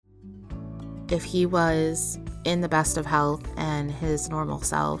If he was in the best of health and his normal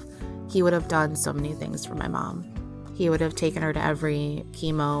self, he would have done so many things for my mom. He would have taken her to every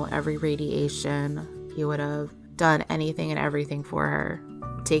chemo, every radiation. He would have done anything and everything for her,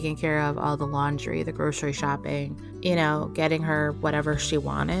 taking care of all the laundry, the grocery shopping, getting her whatever she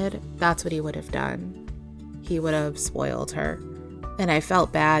wanted. That's what he would have done. He would have spoiled her. And I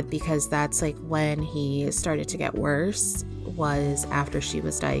felt bad because that's like when he started to get worse, was after she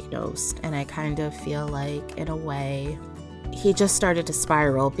was diagnosed. And I kind of feel like, in a way, he just started to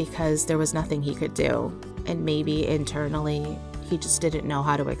spiral because there was nothing he could do. And maybe internally, he just didn't know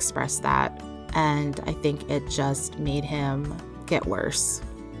how to express that. And I think it just made him get worse.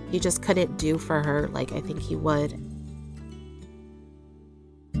 He just couldn't do for her like I think he would.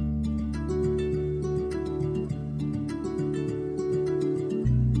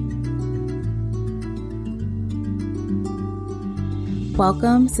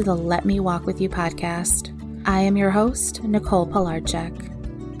 Welcome to the Let Me Walk With You podcast. I am your host, Nicole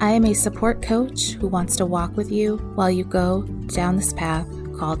Pilarczyk. I am a support coach who wants to walk with you while you go down this path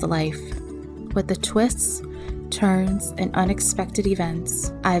called life. With the twists, turns, and unexpected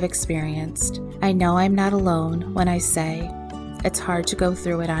events I've experienced, I know I'm not alone when I say it's hard to go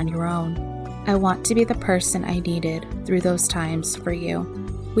through it on your own. I want to be the person I needed through those times for you.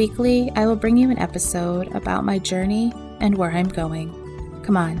 Weekly, I will bring you an episode about my journey and where I'm going.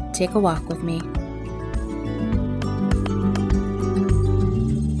 Come on, take a walk with me.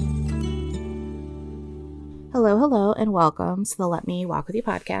 Hello, and welcome to the Let Me Walk With You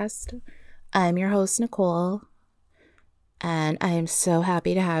podcast. I'm your host, Nicole, and I am so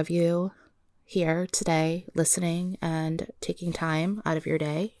happy to have you here today, listening and taking time out of your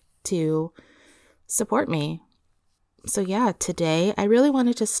day to support me. So yeah, today I really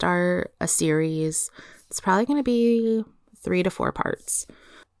wanted to start a series. It's probably going to be 3 to 4 parts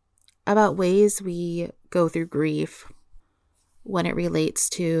about ways we go through grief when it relates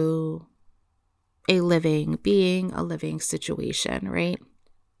to being a living situation, right?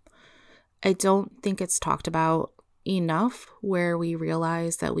 I don't think it's talked about enough where we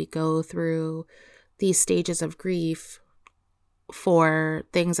realize that we go through these stages of grief for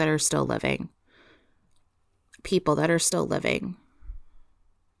things that are still living, people that are still living,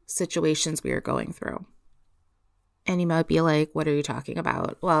 situations we are going through. And you might be like, what are you talking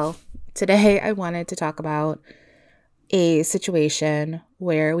about? Well, today I wanted to talk about a situation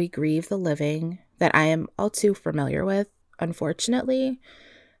where we grieve the living that I am all too familiar with, unfortunately,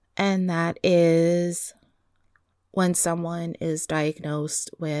 and that is when someone is diagnosed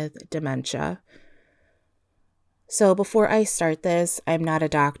with dementia. So before I start this, I'm not a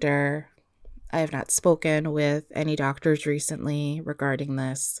doctor. I have not spoken with any doctors recently regarding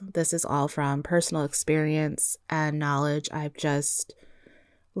this. This is all from personal experience and knowledge I've just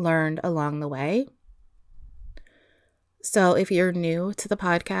learned along the way. So if you're new to the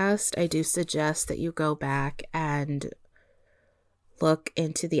podcast, I do suggest that you go back and look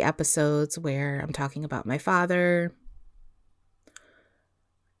into the episodes where I'm talking about my father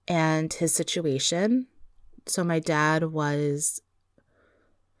and his situation. So my dad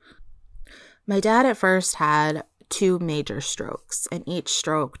at first had 2 major strokes, and each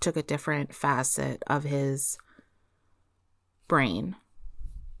stroke took a different facet of his brain.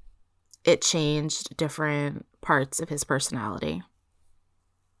 It changed different parts of his personality.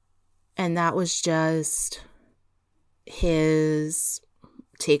 And that was just his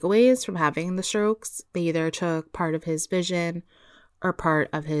takeaways from having the strokes. They either took part of his vision or part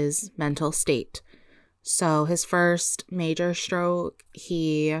of his mental state. So his first major stroke,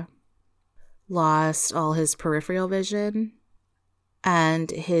 he lost all his peripheral vision,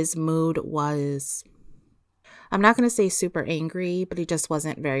 and his mood was, I'm not going to say super angry, but he just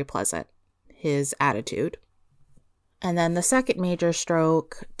wasn't very pleasant, his attitude. And then the second major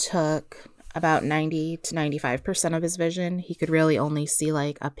stroke took about 90 to 95% of his vision. He could really only see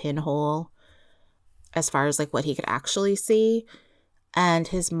like a pinhole as far as like what he could actually see. And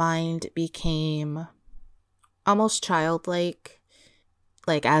his mind became almost childlike.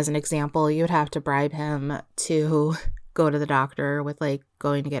 Like, as an example, you would have to bribe him to go to the doctor with like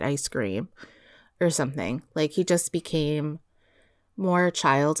going to get ice cream or something. Like, he just became more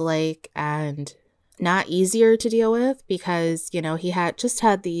childlike and not easier to deal with because, he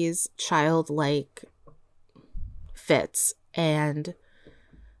had these childlike fits, and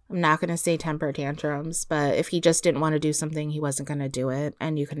I'm not going to say temper tantrums, but if he just didn't want to do something, he wasn't going to do it,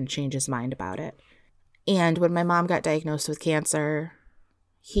 and you couldn't change his mind about it. And when my mom got diagnosed with cancer,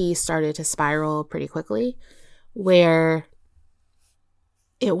 he started to spiral pretty quickly, where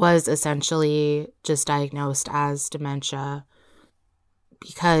it was essentially just diagnosed as dementia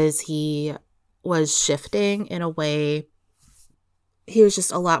because he was shifting in a way. He was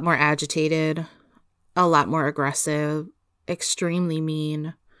just a lot more agitated, a lot more aggressive, extremely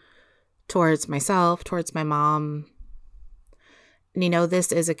mean towards myself, towards my mom. And,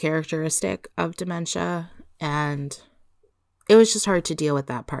 this is a characteristic of dementia, and it was just hard to deal with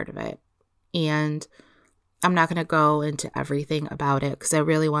that part of it. And I'm not going to go into everything about it because I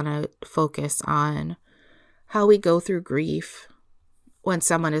really want to focus on how we go through grief when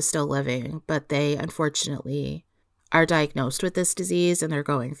someone is still living, but they unfortunately are diagnosed with this disease and they're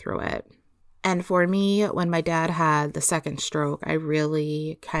going through it. And for me, when my dad had the second stroke, I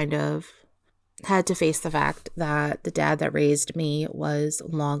really kind of had to face the fact that the dad that raised me was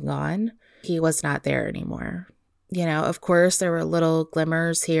long gone. He was not there anymore. Of course, there were little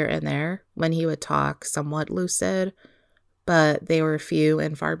glimmers here and there when he would talk somewhat lucid, but they were few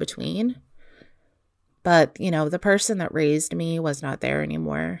and far between. But, the person that raised me was not there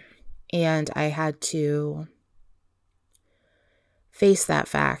anymore. And I had to face that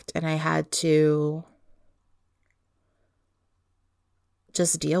fact, and I had to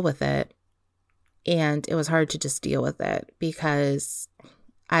just deal with it. And it was hard to just deal with it because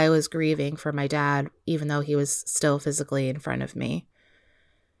I was grieving for my dad, even though he was still physically in front of me.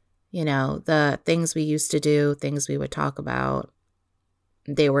 The things we used to do, things we would talk about,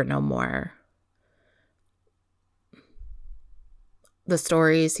 they were no more. The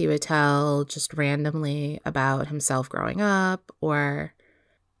stories he would tell just randomly about himself growing up, or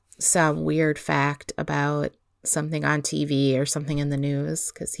some weird fact about something on TV or something in the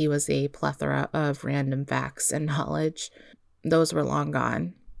news, because he was a plethora of random facts and knowledge. Those were long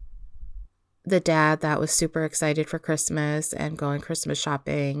gone. The dad that was super excited for Christmas and going Christmas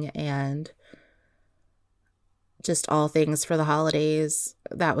shopping and just all things for the holidays,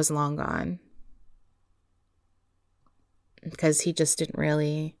 that was long gone. Because he just didn't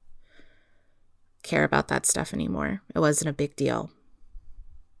really care about that stuff anymore. It wasn't a big deal.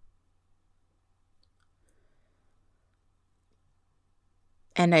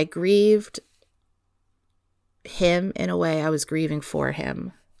 And I grieved him in a way. I was grieving for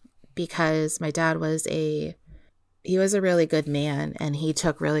him because my dad was he was a really good man, and he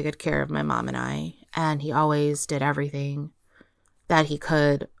took really good care of my mom and I, and he always did everything that he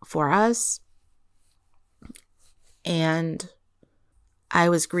could for us. And I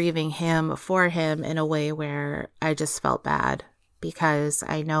was grieving him for him in a way where I just felt bad, because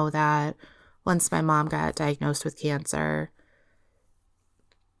I know that once my mom got diagnosed with cancer,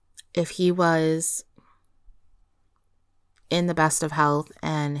 if he was in the best of health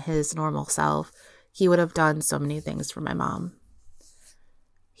and his normal self, he would have done so many things for my mom.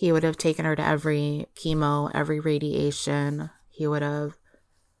 He would have taken her to every chemo, every radiation. He would have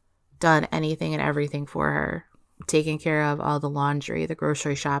done anything and everything for her, taking care of all the laundry, the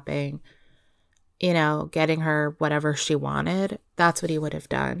grocery shopping, getting her whatever she wanted. That's what he would have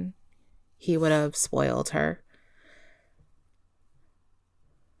done. He would have spoiled her.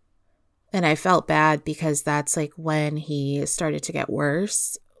 And I felt bad because that's like when he started to get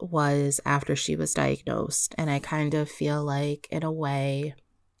worse, was after she was diagnosed. And I kind of feel like, in a way,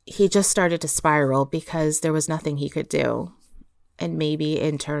 he just started to spiral because there was nothing he could do. And maybe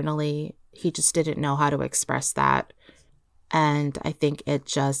internally, he just didn't know how to express that. And I think it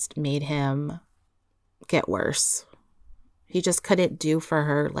just made him get worse. He just couldn't do for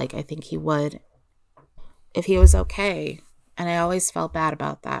her like I think he would if he was okay. And I always felt bad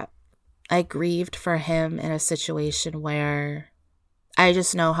about that. I grieved for him in a situation where I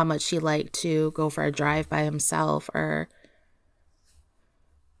just know how much he liked to go for a drive by himself, or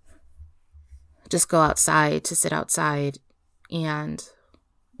just go outside to sit outside and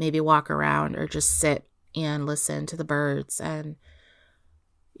maybe walk around, or just sit and listen to the birds and,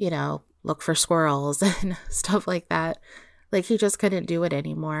 look for squirrels and stuff like that. Like, he just couldn't do it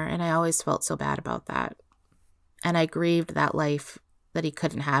anymore. And I always felt so bad about that. And I grieved that life that he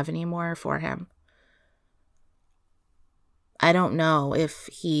couldn't have anymore for him. I don't know if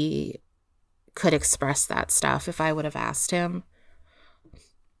he could express that stuff if I would have asked him,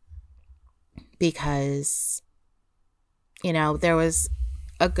 because, there was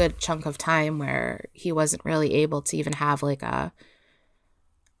a good chunk of time where he wasn't really able to even have like a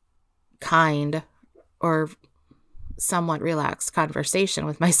kind or somewhat relaxed conversation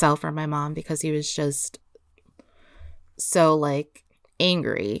with myself or my mom, because he was just so like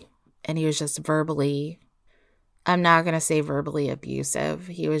angry, and he was just verbally, I'm not going to say verbally abusive.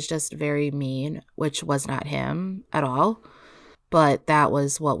 He was just very mean, which was not him at all. But that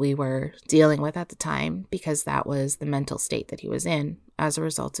was what we were dealing with at the time, because that was the mental state that he was in as a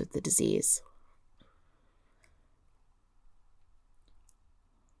result of the disease.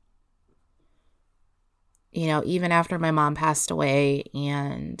 Even after my mom passed away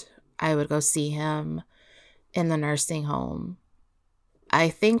and I would go see him in the nursing home, I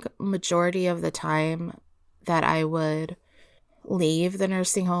think majority of the time that I would leave the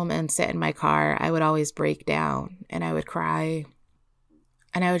nursing home and sit in my car, I would always break down and I would cry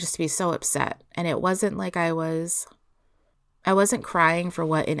and I would just be so upset. And it wasn't like I wasn't crying for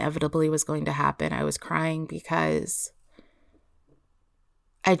what inevitably was going to happen. I was crying because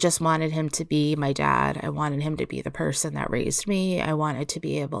I just wanted him to be my dad. I wanted him to be the person that raised me. I wanted to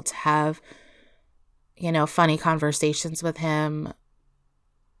be able to have, funny conversations with him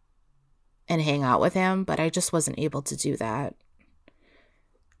and hang out with him, but I just wasn't able to do that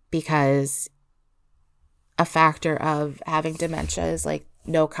because a factor of having dementia is like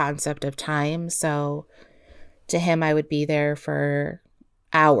no concept of time. So to him, I would be there for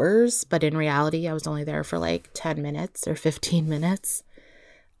hours, but in reality, I was only there for like 10 minutes or 15 minutes.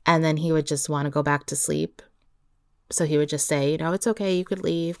 And then he would just want to go back to sleep. So he would just say, it's okay, you could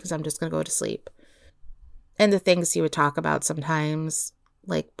leave because I'm just going to go to sleep. And the things he would talk about sometimes,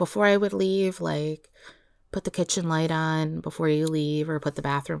 like before I would leave, like put the kitchen light on before you leave or put the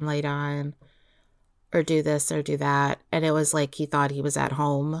bathroom light on or do this or do that. And it was like he thought he was at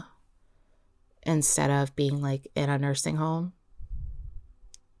home instead of being like in a nursing home.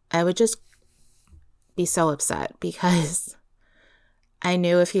 I would just be so upset because I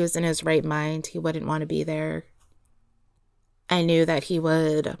knew if he was in his right mind, he wouldn't want to be there. I knew that he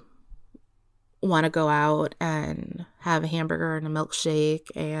would want to go out and have a hamburger and a milkshake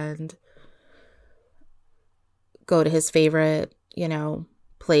and go to his favorite,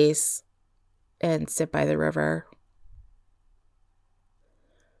 place and sit by the river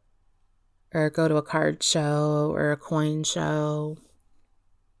or go to a card show or a coin show.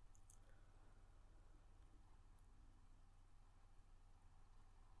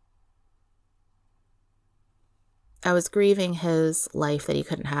 I was grieving his life that he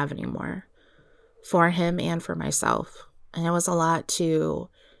couldn't have anymore for him and for myself. And it was a lot to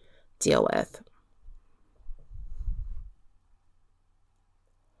deal with.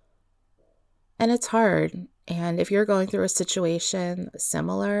 And it's hard. And if you're going through a situation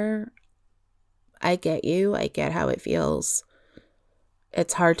similar, I get you. I get how it feels.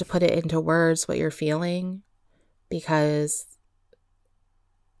 It's hard to put it into words what you're feeling because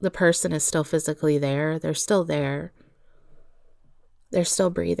the person is still physically there. They're still there. They're still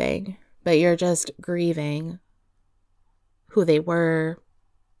breathing, but you're just grieving who they were,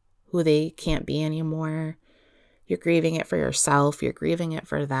 who they can't be anymore. You're grieving it for yourself. You're grieving it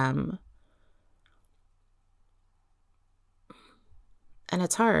for them. And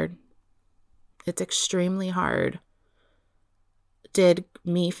it's hard. It's extremely hard. Did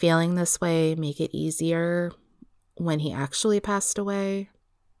me feeling this way make it easier when he actually passed away?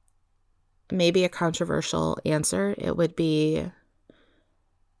 Maybe a controversial answer. It would be,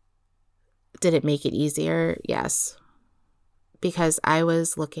 did it make it easier? Yes. Because I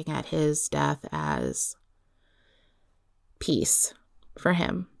was looking at his death as peace for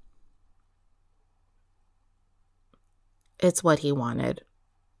him. It's what he wanted.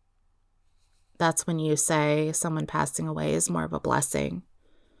 That's when you say someone passing away is more of a blessing.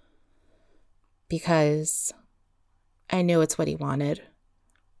 Because I knew it's what he wanted.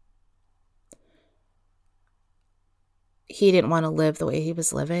 He didn't want to live the way he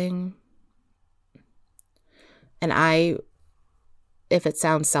was living. And if it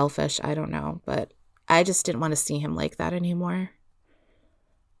sounds selfish, I don't know, but I just didn't want to see him like that anymore.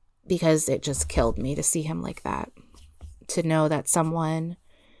 Because it just killed me to see him like that. To know that someone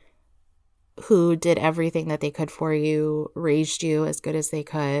who did everything that they could for you, raised you as good as they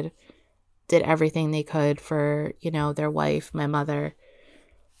could, did everything they could for, their wife, my mother.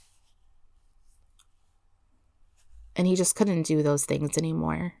 And he just couldn't do those things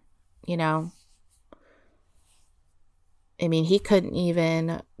anymore, I mean, he couldn't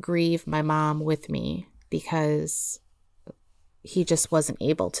even grieve my mom with me because he just wasn't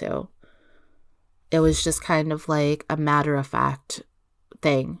able to. It was just kind of like a matter-of-fact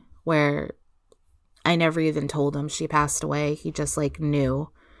thing where I never even told him she passed away. He just knew.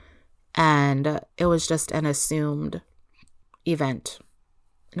 And it was just an assumed event.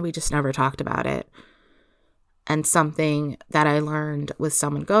 And we just never talked about it. And something that I learned with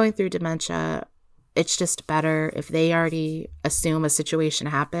someone going through dementia, it's just better if they already assume a situation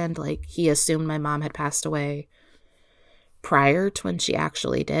happened. Like he assumed my mom had passed away prior to when she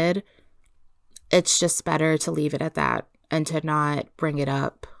actually did. It's just better to leave it at that and to not bring it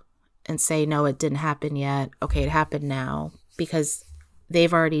up and say, no, it didn't happen yet. Okay, it happened now, because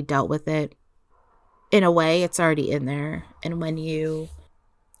they've already dealt with it. In a way, it's already in there. And when you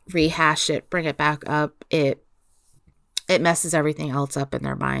rehash it, bring it back up, it messes everything else up in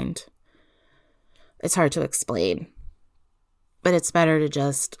their mind. It's hard to explain, but it's better to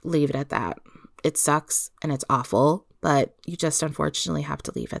just leave it at that. It sucks and it's awful, but you just unfortunately have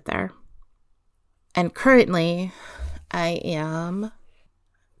to leave it there. And currently, I am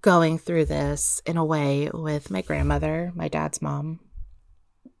going through this in a way with my grandmother, my dad's mom.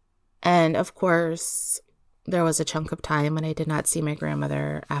 And of course, there was a chunk of time when I did not see my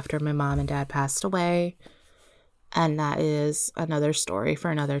grandmother after my mom and dad passed away. And that is another story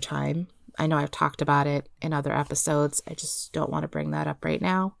for another time. I know I've talked about it in other episodes. I just don't want to bring that up right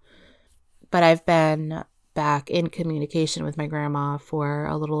now. But I've been back in communication with my grandma for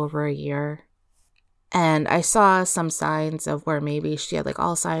a little over a year. And I saw some signs of where maybe she had like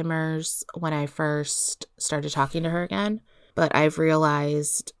Alzheimer's when I first started talking to her again. But I've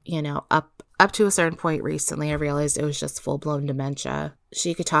realized, up to a certain point recently, I realized it was just full-blown dementia.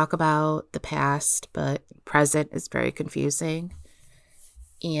 She could talk about the past, but present is very confusing.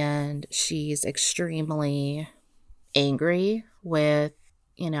 And she's extremely angry with,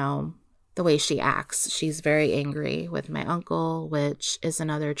 the way she acts. She's very angry with my uncle, which is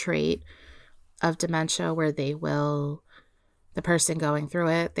another trait of dementia where the person going through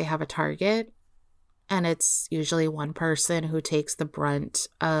it, they have a target. And it's usually one person who takes the brunt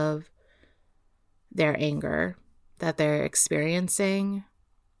of their anger that they're experiencing.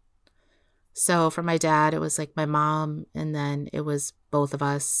 So for my dad, it was like my mom, and then it was both of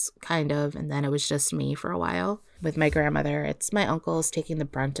us, kind of, and then it was just me for a while. With my grandmother, it's my uncle's taking the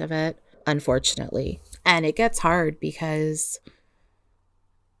brunt of it, unfortunately. And it gets hard because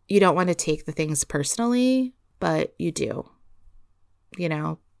you don't want to take the things personally, but you do.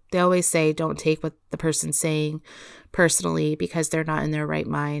 They always say don't take what the person's saying personally because they're not in their right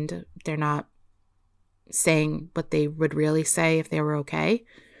mind. They're not saying what they would really say if they were okay.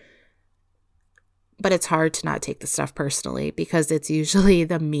 But it's hard to not take the stuff personally because it's usually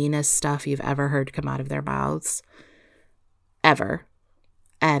the meanest stuff you've ever heard come out of their mouths. Ever.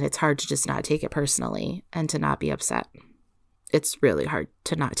 And it's hard to just not take it personally and to not be upset. It's really hard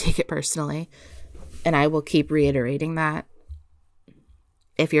to not take it personally. And I will keep reiterating that.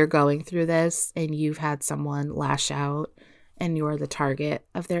 If you're going through this and you've had someone lash out and you're the target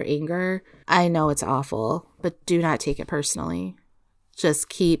of their anger, I know it's awful, but do not take it personally. Just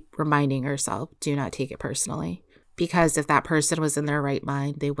keep reminding yourself, do not take it personally. Because if that person was in their right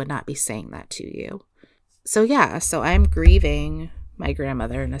mind, they would not be saying that to you. So I'm grieving my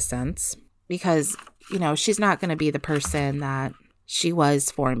grandmother in a sense because, she's not going to be the person that she was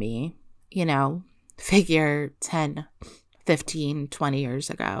for me, figure 10, 15, 20 years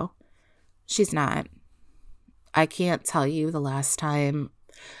ago. She's not. I can't tell you the last time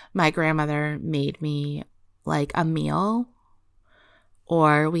my grandmother made me like a meal,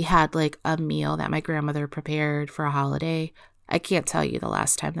 or we had like a meal that my grandmother prepared for a holiday. I can't tell you the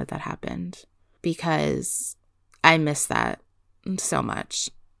last time that happened because I miss that so much.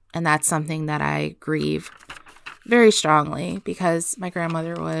 And that's something that I grieve very strongly because my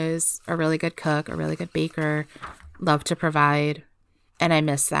grandmother was a really good cook, a really good baker, loved to provide. And I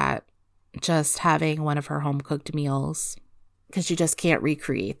miss that. Just having one of her home cooked meals because you just can't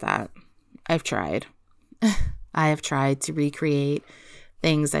recreate that. I've tried. I have tried to recreate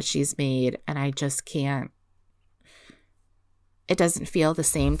things that she's made and I just can't. It doesn't feel the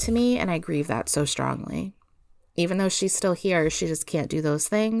same to me and I grieve that so strongly. Even though she's still here, she just can't do those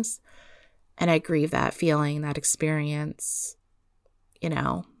things. And I grieve that feeling, that experience.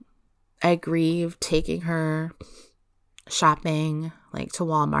 I grieve taking her shopping, like to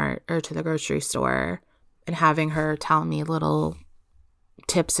Walmart or to the grocery store and having her tell me little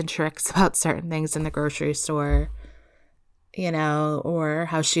tips and tricks about certain things in the grocery store, or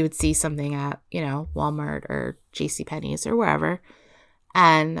how she would see something at, Walmart or JCPenney's or wherever.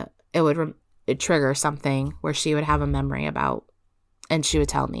 And it would trigger something where she would have a memory about, and she would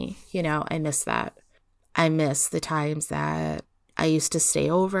tell me, I miss that. I miss the times that I used to stay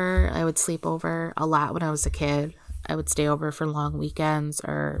over. I would sleep over a lot when I was a kid. I would stay over for long weekends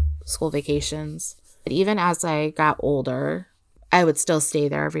or school vacations. But even as I got older, I would still stay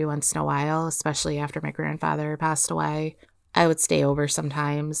there every once in a while, especially after my grandfather passed away. I would stay over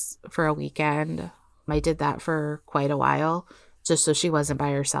sometimes for a weekend. I did that for quite a while, just so she wasn't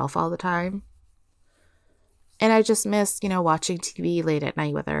by herself all the time. And I just missed, watching TV late at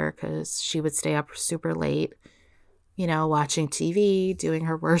night with her because she would stay up super late, watching TV, doing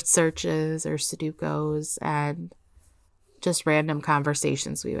her word searches or Sudokus, and just random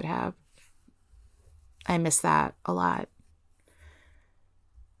conversations we would have. I miss that a lot.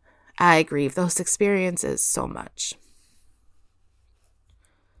 I grieve those experiences so much.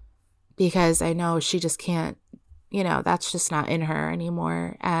 because I know she just can't, that's just not in her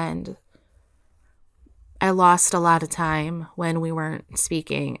anymore. And I lost a lot of time when we weren't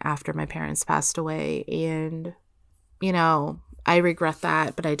speaking after my parents passed away. And, I regret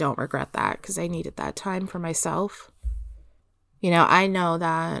that, but I don't regret that because I needed that time for myself. I know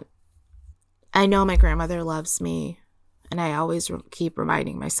my grandmother loves me, and I always keep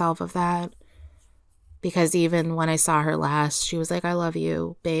reminding myself of that, because even when I saw her last, she was like, "I love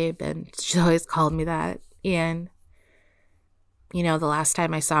you, babe," and she always called me that. And, the last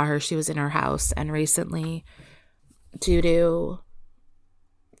time I saw her, she was in her house, and recently, due to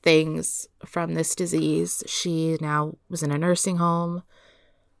things from this disease, she now was in a nursing home.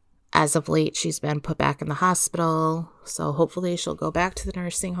 As of late, she's been put back in the hospital, so hopefully she'll go back to the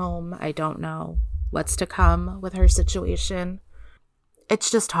nursing home. I don't know what's to come with her situation.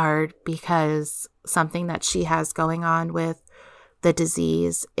 It's just hard because something that she has going on with the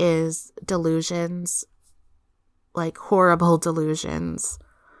disease is delusions, like horrible delusions.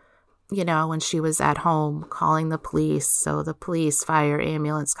 When she was at home calling the police, so the police, fire,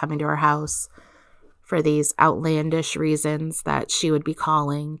 ambulance coming to her house for these outlandish reasons that she would be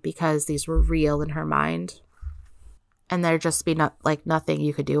calling because these were real in her mind. And there'd just be nothing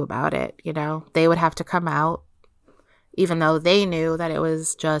you could do about it, They would have to come out, even though they knew that it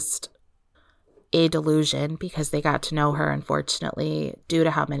was just a delusion, because they got to know her, unfortunately, due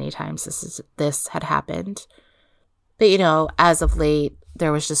to how many times this had happened. But, as of late,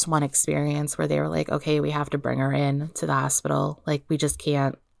 there was just one experience where they were like, okay, we have to bring her in to the hospital. Like, we just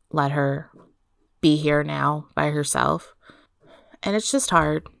can't let her be here now by herself. And it's just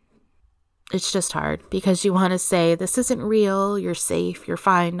hard. It's just hard because you want to say, this isn't real. You're safe. You're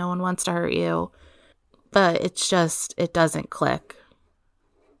fine. No one wants to hurt you. But it doesn't click.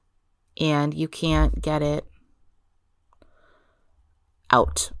 And you can't get it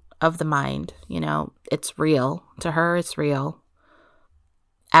out of the mind. It's real. To her, it's real.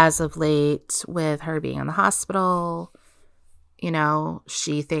 As of late, with her being in the hospital,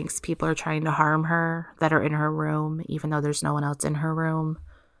 she thinks people are trying to harm her that are in her room, even though there's no one else in her room.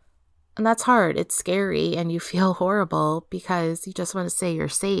 And that's hard. It's scary, and you feel horrible because you just want to say you're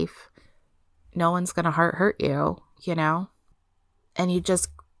safe. No one's going to hurt you, And you just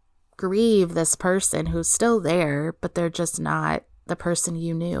grieve this person who's still there, but they're just not the person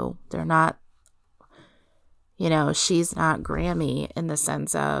you knew. They're not, she's not Grammy in the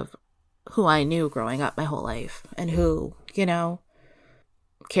sense of who I knew growing up my whole life and who,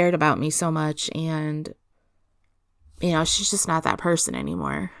 cared about me so much. And, she's just not that person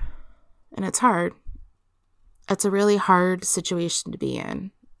anymore. And it's hard. It's a really hard situation to be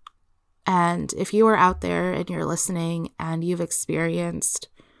in. And if you are out there and you're listening and you've experienced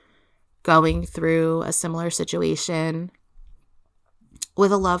going through a similar situation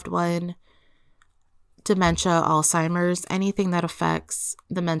with a loved one, dementia, Alzheimer's, anything that affects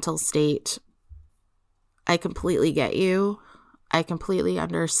the mental state, I completely get you. I completely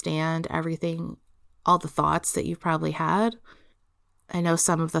understand everything, all the thoughts that you've probably had. I know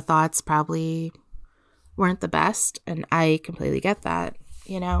some of the thoughts probably weren't the best, and I completely get that,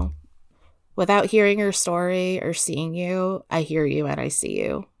 Without hearing your story or seeing you, I hear you and I see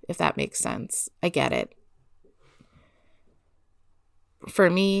you, if that makes sense. I get it. For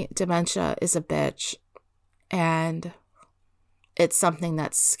me, dementia is a bitch, and it's something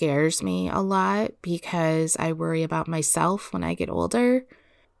that scares me a lot because I worry about myself when I get older.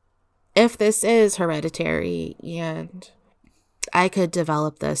 If this is hereditary and I could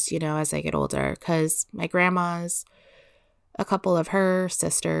develop this, as I get older, because my grandma's, a couple of her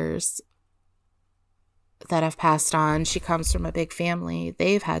sisters that have passed on, she comes from a big family.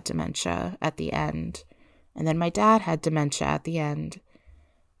 They've had dementia at the end. And then my dad had dementia at the end.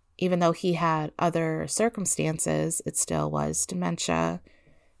 Even though he had other circumstances, it still was dementia.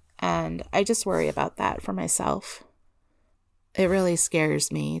 And I just worry about that for myself. It really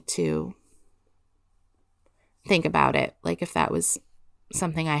scares me to think about it, like if that was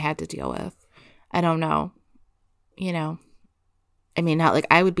something I had to deal with. I don't know. Not like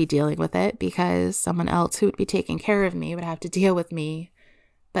I would be dealing with it, because someone else who would be taking care of me would have to deal with me.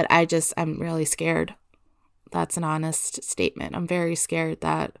 But I'm really scared. That's an honest statement. I'm very scared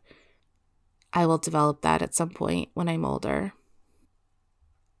that I will develop that at some point when I'm older.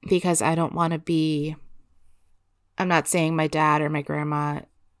 Because I don't want to be, I'm not saying my dad or my grandma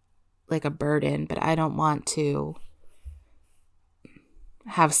like a burden, but I don't want to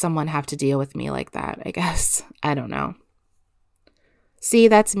have someone have to deal with me like that, I guess. I don't know. See,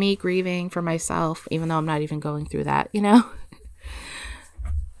 that's me grieving for myself, even though I'm not even going through that,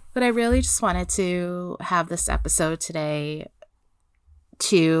 But I really just wanted to have this episode today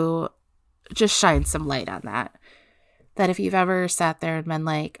to just shine some light on that. That if you've ever sat there and been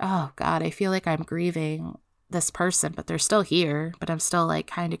like, oh God, I feel like I'm grieving this person, but they're still here, but I'm still like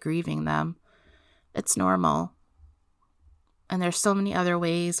kind of grieving them. It's normal. And there's so many other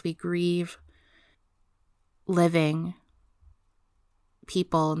ways we grieve living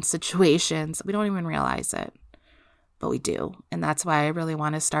people and situations. We don't even realize it, but we do. And that's why I really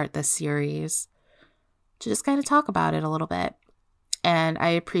want to start this series to just kind of talk about it a little bit. And I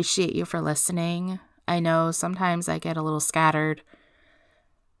appreciate you for listening. I know sometimes I get a little scattered,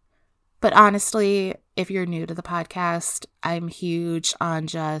 but honestly, if you're new to the podcast, I'm huge on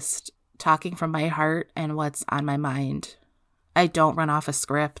just talking from my heart and what's on my mind. I don't run off a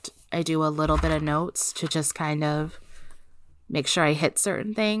script. I do a little bit of notes to just kind of make sure I hit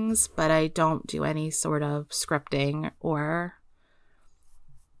certain things, but I don't do any sort of scripting, or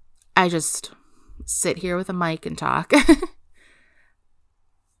I just sit here with a mic and talk.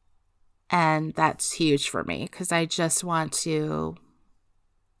 And that's huge for me because I just want to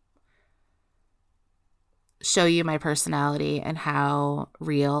show you my personality and how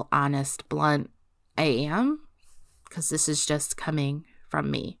real, honest, blunt I am, because this is just coming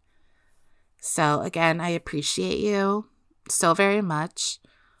from me. So again, I appreciate you so very much.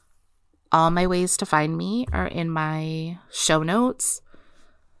 All my ways to find me are in my show notes.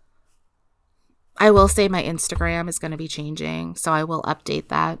 I will say my Instagram is going to be changing, so I will update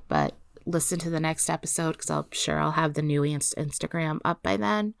that, but listen to the next episode because I'm sure I'll have the new Instagram up by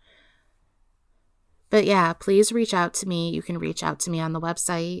then. But yeah, please reach out to me. You can reach out to me on the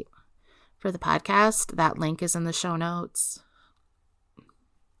website for the podcast. That link is in the show notes.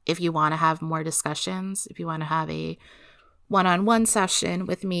 If you want to have more discussions, if you want to have a one-on-one session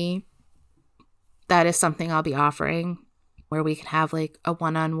with me, that is something I'll be offering, where we can have like a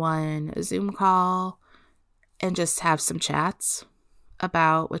one-on-one Zoom call and just have some chats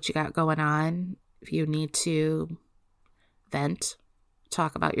about what you got going on. If you need to vent,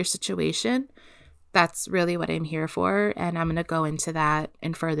 talk about your situation, that's really what I'm here for. And I'm going to go into that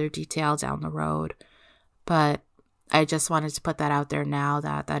in further detail down the road. But I just wanted to put that out there now,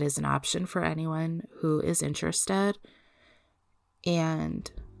 that that is an option for anyone who is interested.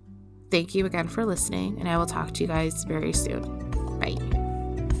 And thank you again for listening. And I will talk to you guys very soon. Bye.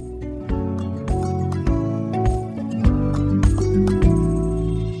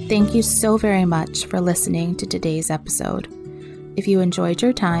 Thank you so very much for listening to today's episode. If you enjoyed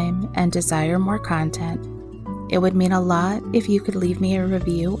your time and desire more content, it would mean a lot if you could leave me a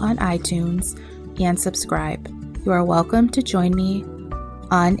review on iTunes and subscribe. You are welcome to join me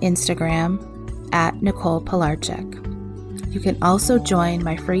on Instagram at Nicole Pilarczyk. You can also join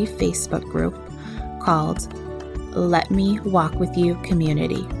my free Facebook group called Let Me Walk With You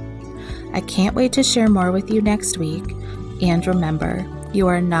Community. I can't wait to share more with you next week, and remember, you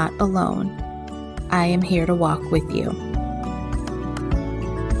are not alone. I am here to walk with you.